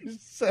 Another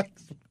sex.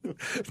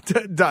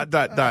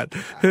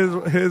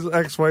 His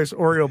ex-wife's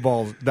Oreo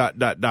balls.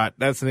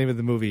 That's the name of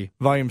the movie.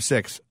 Volume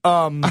 6.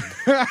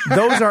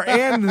 Those are,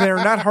 and they're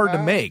not hard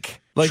to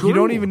make. Like, you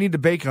don't True. even need to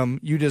bake them.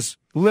 You just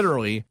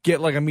literally get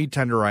like a meat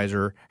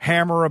tenderizer,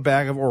 hammer a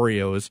bag of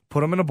Oreos,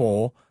 put them in a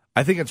bowl.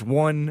 I think it's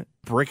one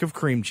brick of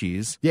cream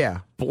cheese.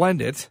 Yeah.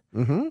 Blend it.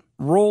 Mm-hmm.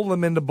 Roll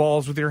them into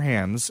balls with your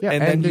hands. Yeah,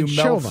 and then you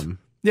chill melt them.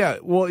 Yeah,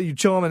 well, you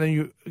chill them, and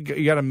then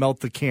you got to melt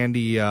the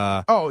candy.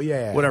 Oh,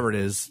 yeah. Whatever it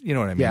is, you know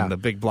what I mean? Yeah. The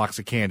big blocks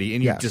of candy,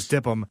 and you Yes. just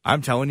dip them.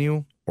 I'm telling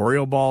you,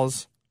 Oreo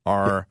balls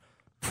are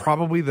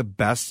probably the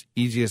best,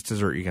 easiest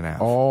dessert you can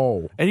have.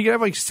 Oh. And you can have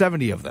like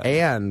 70 of them.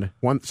 And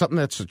something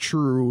that's a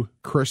true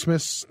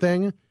Christmas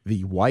thing,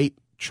 the white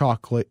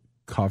chocolate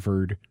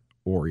covered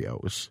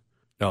Oreos.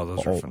 Oh,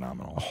 those are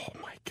phenomenal. Oh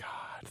my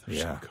God. They're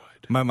Yeah. so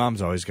good. My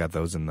mom's always got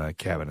those in the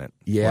cabinet.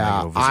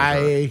 Yeah. when I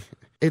go visit her.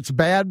 It's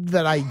bad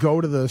that I go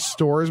to the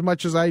store as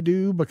much as I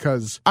do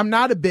because I'm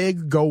not a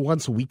big go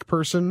once a week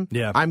person.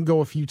 Yeah. I'm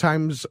go a few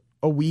times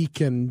a week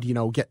and,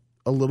 get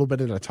a little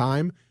bit at a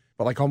time.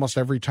 But like almost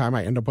every time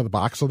I end up with a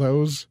box of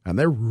those, and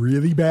they're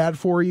really bad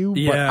for you, but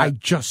Yeah. I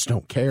just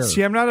don't care.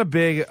 See, I'm not a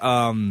big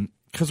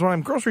because when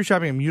I'm grocery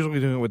shopping, I'm usually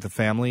doing it with the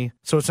family.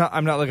 So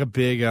I'm not like a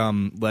big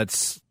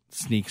let's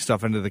sneak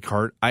stuff into the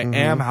cart. I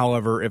am,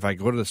 however, if I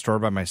go to the store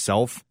by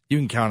myself, you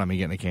can count on me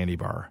getting a candy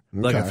bar.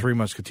 Like a Three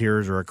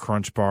Musketeers or a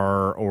Crunch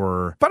Bar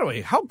or... By the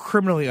way, how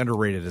criminally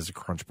underrated is a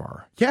Crunch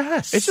Bar?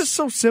 Yes. It's just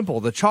so simple.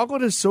 The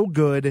chocolate is so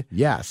good.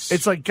 Yes.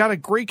 It's like got a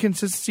great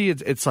consistency.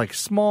 It's like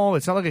small.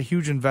 It's not like a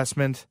huge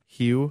investment.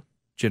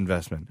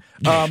 Investment.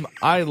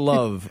 I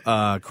love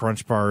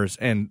Crunch Bars,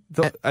 and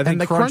I think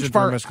the Crunch Crunch and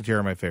Bar- Three Musketeer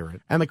are my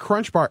favorite. And the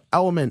Crunch Bar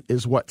element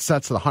is what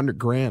sets the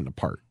 $100,000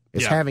 apart.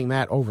 Is Yeah. having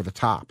that over the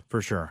top.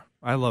 For sure.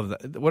 I love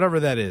that.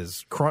 Whatever that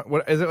is.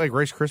 What is it, like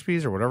Rice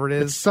Krispies or whatever it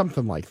It's is?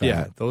 something like that.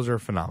 Yeah, those are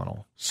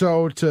phenomenal.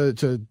 So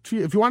if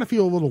you want to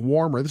feel a little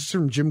warmer, this is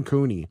from Jim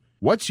Cooney.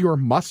 What's your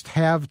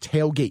must-have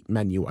tailgate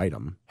menu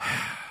item?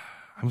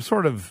 I'm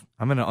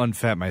going to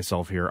unfat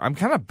myself here. I'm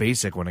kind of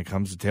basic when it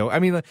comes to tail. I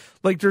mean,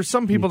 like there's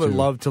some people that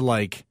love to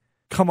like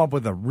come up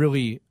with a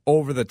really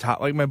over the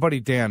top. Like my buddy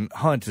Dan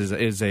Hunt he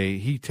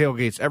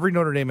tailgates every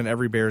Notre Dame and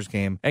every Bears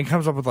game and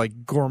comes up with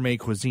like gourmet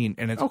cuisine,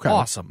 and it's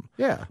awesome.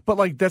 Yeah. But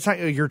like that's not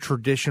your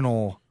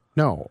traditional.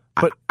 No,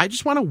 But- I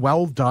just want a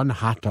well-done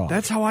hot dog.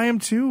 That's how I am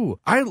too.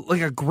 I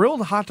like a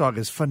grilled hot dog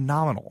is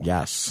phenomenal.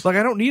 Yes. Like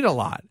I don't need a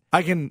lot.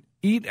 I can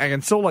eat. I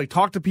can still like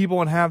talk to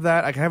people and have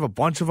that. I can have a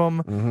bunch of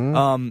them.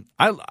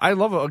 I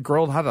love a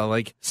grilled hot dog.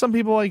 Like some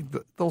people like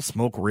they'll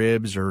smoke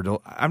ribs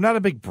I'm not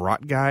a big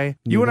brat guy.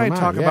 You and Neither I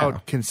am talk yeah.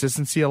 about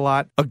consistency a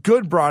lot. A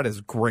good brat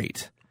is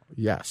great,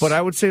 Yes. but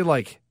I would say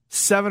like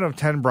 7 of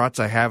 10 brats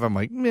I have, I'm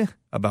like meh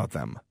about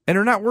them, and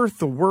they're not worth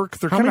the work.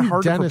 They're How kind of many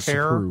hard to dentists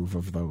prepare. approve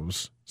of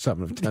those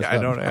 7 of 10? Yeah, I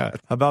don't know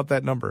about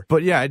that number.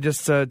 But yeah, I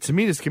just to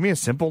me, just give me a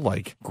simple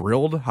like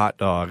grilled hot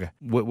dog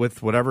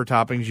with whatever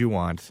toppings you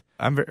want.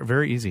 I'm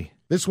very easy.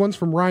 This one's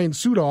from Ryan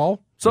Sudol.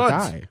 Suds.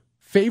 Guy.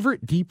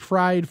 Favorite deep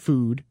fried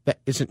food that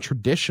isn't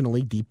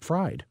traditionally deep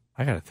fried?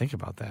 I got to think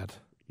about that.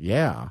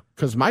 Yeah,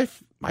 because my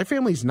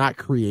family's not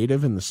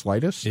creative in the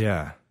slightest.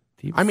 Yeah.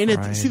 Deep I mean,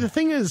 fried. the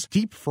thing is,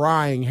 deep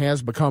frying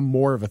has become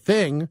more of a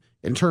thing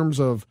in terms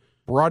of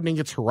broadening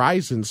its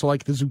horizon. So,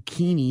 like the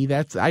zucchini,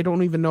 I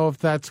don't even know if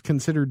that's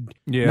considered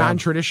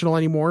non-traditional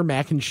anymore.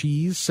 Mac and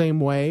cheese, same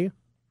way.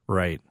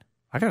 Right.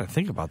 I got to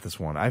think about this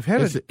one. I've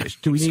had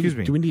Do we excuse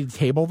me. need to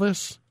table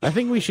this? I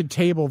think we should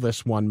table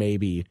this one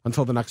maybe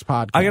until the next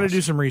podcast. I got to do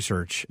some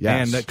research.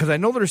 Yes. And because I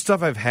know there's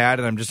stuff I've had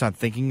and I'm just not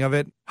thinking of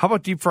it. How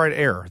about deep fried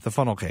air, the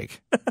funnel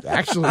cake?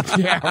 Actually,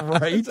 yeah,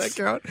 right. Does that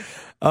count?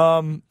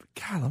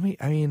 God,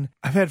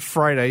 I've had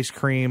fried ice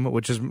cream,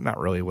 which is not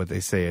really what they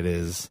say it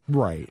is.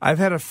 Right. I've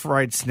had a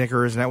fried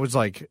Snickers, and that was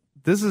like,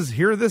 this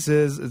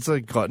is. It's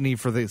like gluttony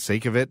for the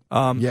sake of it.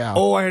 Yeah.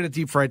 Oh, I had a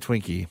deep fried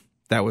Twinkie.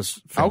 That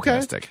was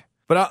fantastic. Okay.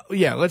 But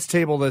yeah, let's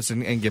table this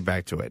and get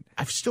back to it.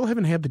 I still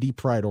haven't had the deep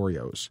fried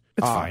Oreos.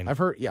 It's fine. I've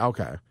heard. Yeah.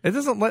 Okay. It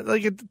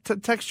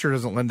doesn't texture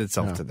doesn't lend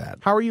itself to that.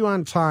 How are you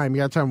on time?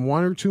 You got time?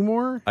 1 or 2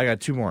 more? I got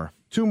 2 more.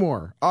 2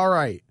 more. All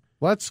right.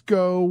 Let's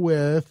go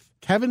with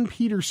Kevin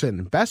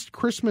Peterson. Best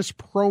Christmas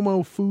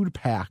promo food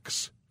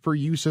packs for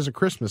use as a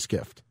Christmas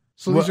gift.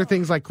 So these are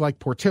things like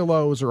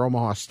Portillo's or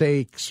Omaha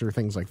Steaks or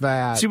things like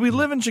that. See, we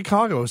live in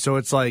Chicago, so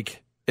it's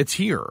like it's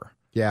here.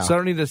 Yeah. So I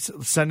don't need to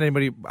send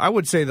anybody. I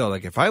would say though,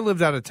 like if I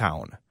lived out of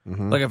town,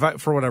 like if I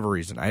for whatever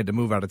reason I had to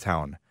move out of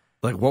town,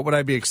 like what would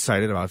I be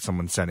excited about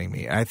someone sending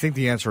me? And I think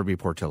the answer would be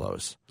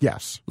Portillo's.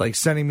 Yes. Like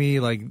sending me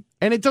like,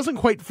 And it doesn't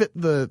quite fit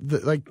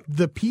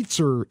the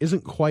pizza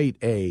isn't quite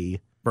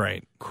a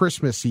right.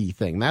 Christmassy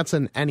thing. That's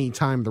an any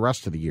time the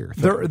rest of the year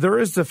thing. There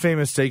is the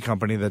famous steak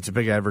company that's a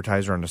big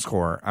advertiser on the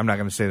Score. I'm not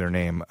going to say their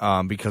name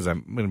because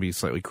I'm going to be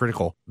slightly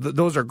critical.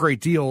 Those are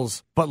great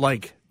deals, but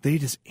like they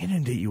just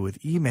inundate you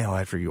with email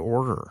after you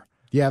order.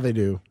 Yeah, they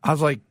do. I was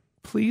like,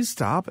 please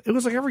stop. It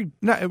was like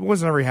it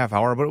wasn't every half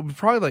hour, but it was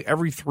probably like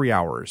every 3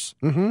 hours.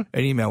 An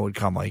email would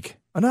come like,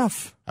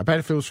 enough. I bet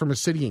if it was from a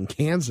city in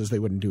Kansas, they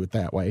wouldn't do it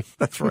that way.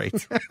 That's right.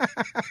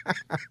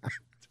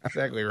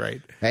 Exactly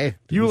right. Hey,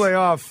 You lay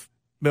off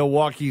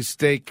Milwaukee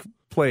steak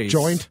place.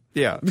 Joint?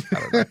 Yeah. I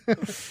don't know.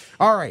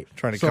 All right.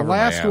 Trying to so cover my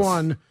last ass.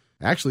 one.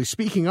 Actually,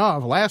 speaking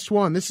of last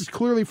one, this is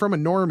clearly from a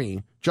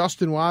normie,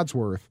 Justin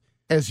Wadsworth.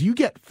 As you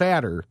get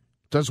fatter,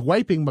 does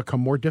wiping become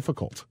more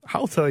difficult?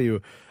 I'll tell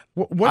you.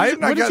 What I is have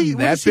it- not what is gotten he-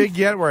 what that is he- big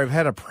yet where I've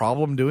had a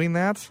problem doing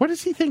that. What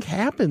does he think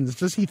happens?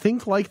 Does he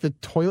think like the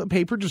toilet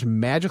paper just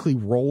magically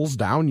rolls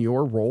down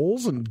your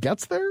rolls and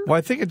gets there? Well,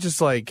 I think it's just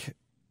like,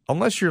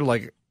 unless you're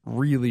like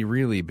really,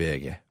 really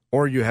big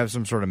or you have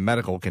some sort of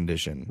medical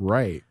condition,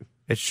 Right.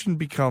 it shouldn't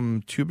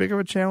become too big of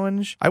a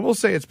challenge. I will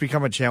say it's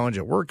become a challenge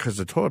at work because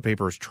the toilet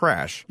paper is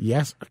trash.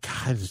 Yes.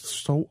 God, it's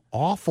so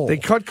awful. They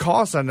cut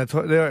costs on the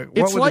toilet.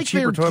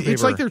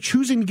 It's like they're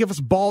choosing to give us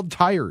bald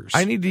tires.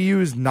 I need to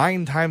use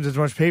 9 times as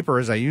much paper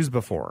as I used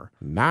before.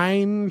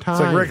 9 times.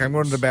 It's like, Rick, I'm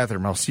going to the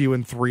bathroom. I'll see you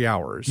in 3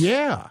 hours.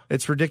 Yeah.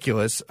 It's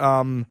ridiculous.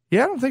 Yeah,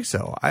 I don't think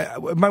so.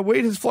 My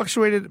weight has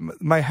fluctuated.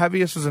 My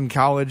heaviest was in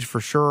college for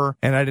sure,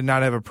 and I did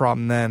not have a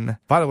problem then.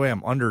 By the way,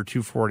 I'm under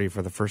 240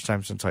 for the first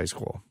time since high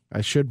school.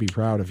 I should be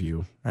proud of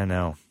you. I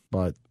know.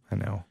 But I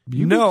know.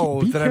 You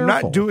know be that careful.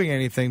 I'm not doing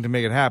anything to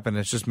make it happen.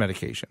 It's just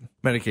medication.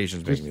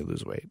 Medication's making me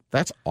lose weight.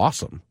 That's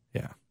awesome.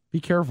 Yeah. Be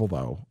careful,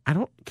 though.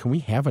 Can we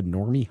have a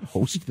normie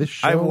host this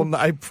show?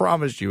 I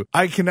promise you.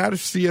 I cannot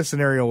see a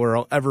scenario where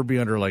I'll ever be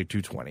under like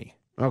 220.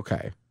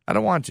 Okay. I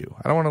don't want to.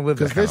 I don't want to live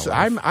that kind of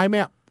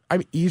life.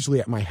 I'm easily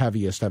at my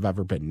heaviest I've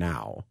ever been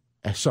now.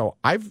 So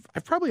I've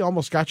probably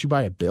almost got you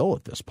by a bill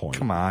at this point.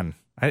 Come on.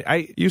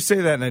 You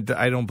say that and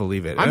I don't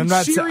believe it. I'm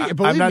not serious.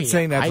 I'm not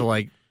saying that to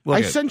like.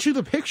 I sent you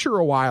the picture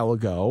a while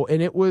ago,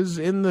 and it was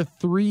in the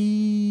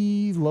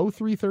low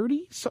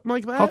 330, something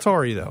like that. How tall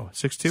are you though?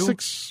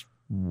 6'2"?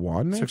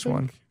 6'1",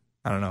 6'1".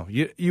 I don't know.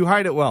 You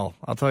hide it well.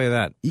 I'll tell you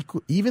that.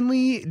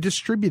 Evenly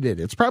distributed.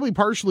 It's probably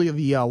partially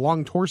the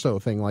long torso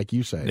thing, like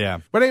you say.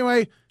 Yeah. But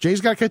anyway,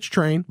 Jay's got to catch a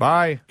train.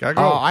 Bye. Gotta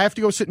go. I have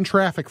to go sit in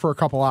traffic for a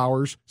couple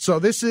hours. So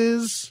this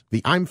is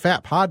the I'm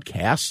Fat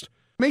podcast.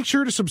 Make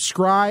sure to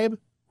subscribe,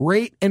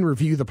 rate, and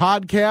review the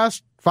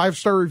podcast.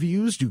 5-star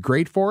reviews do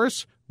great for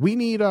us. We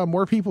need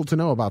more people to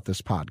know about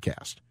this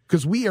podcast,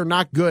 because we are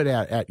not good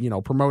at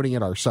promoting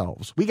it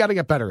ourselves. We got to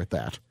get better at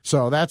that.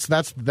 So that's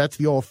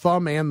the old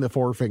thumb and the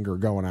forefinger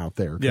going out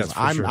there. Yes,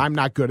 I'm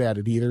not good at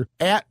it either.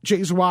 At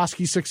Jay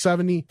Zawoski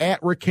 670,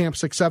 at Rick Camp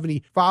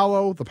 670.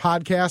 Follow the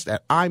podcast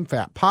at I'm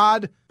Fat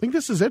Pod. I think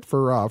this is it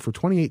for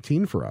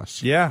 2018 for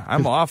us. Yeah,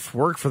 I'm off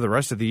work for the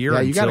rest of the year. Yeah,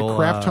 you got a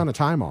crap ton of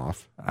time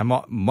off.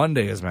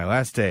 Monday is my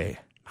last day.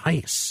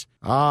 Nice.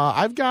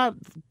 I've got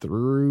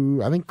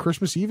through, I think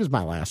Christmas Eve is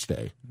my last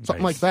day.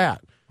 Something like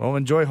that. Well,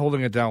 enjoy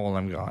holding it down while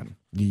I'm gone.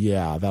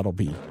 Yeah, that'll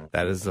be.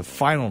 That is the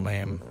final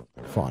name.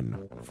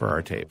 Fun. For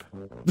our tape.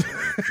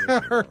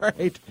 All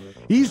right.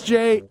 He's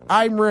Jay,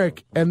 I'm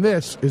Rick, and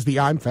this is the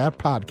I'm Fat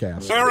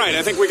podcast. All right,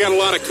 I think we got a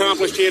lot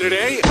accomplished here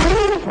today.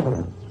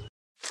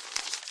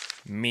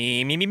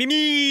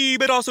 Me,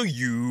 but also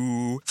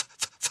you.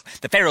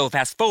 The Pharaoh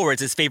fast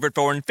forwards his favorite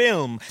foreign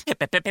film,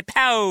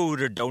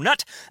 Powder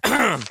Donut.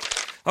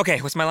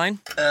 Okay, what's my line?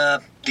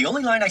 The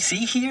only line I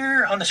see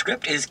here on the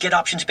script is get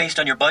options based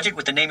on your budget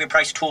with the Name Your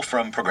Price tool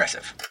from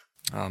Progressive.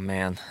 Oh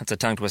man, that's a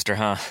tongue twister,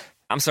 huh?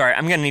 I'm sorry,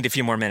 I'm gonna need a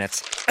few more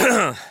minutes.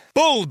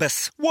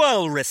 Bulbous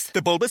Walrus,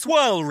 the Bulbous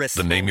Walrus.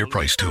 The Name Your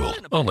Price tool,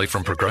 only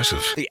from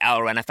Progressive. The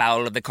owl ran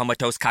afoul of the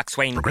comatose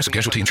coxswain. Progressive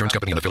Casualty Insurance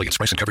Company and affiliates.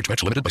 Price and coverage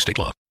match limited by state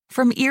law.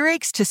 From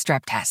earaches to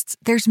strep tests,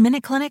 there's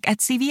MinuteClinic at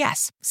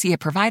CVS. See a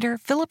provider,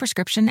 fill a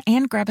prescription,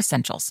 and grab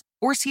essentials.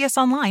 Or see us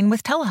online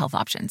with telehealth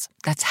options.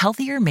 That's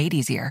healthier made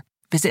easier.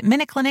 Visit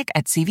MinuteClinic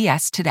at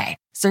CVS today.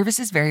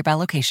 Services vary by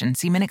location.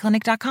 See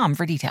MinuteClinic.com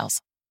for details.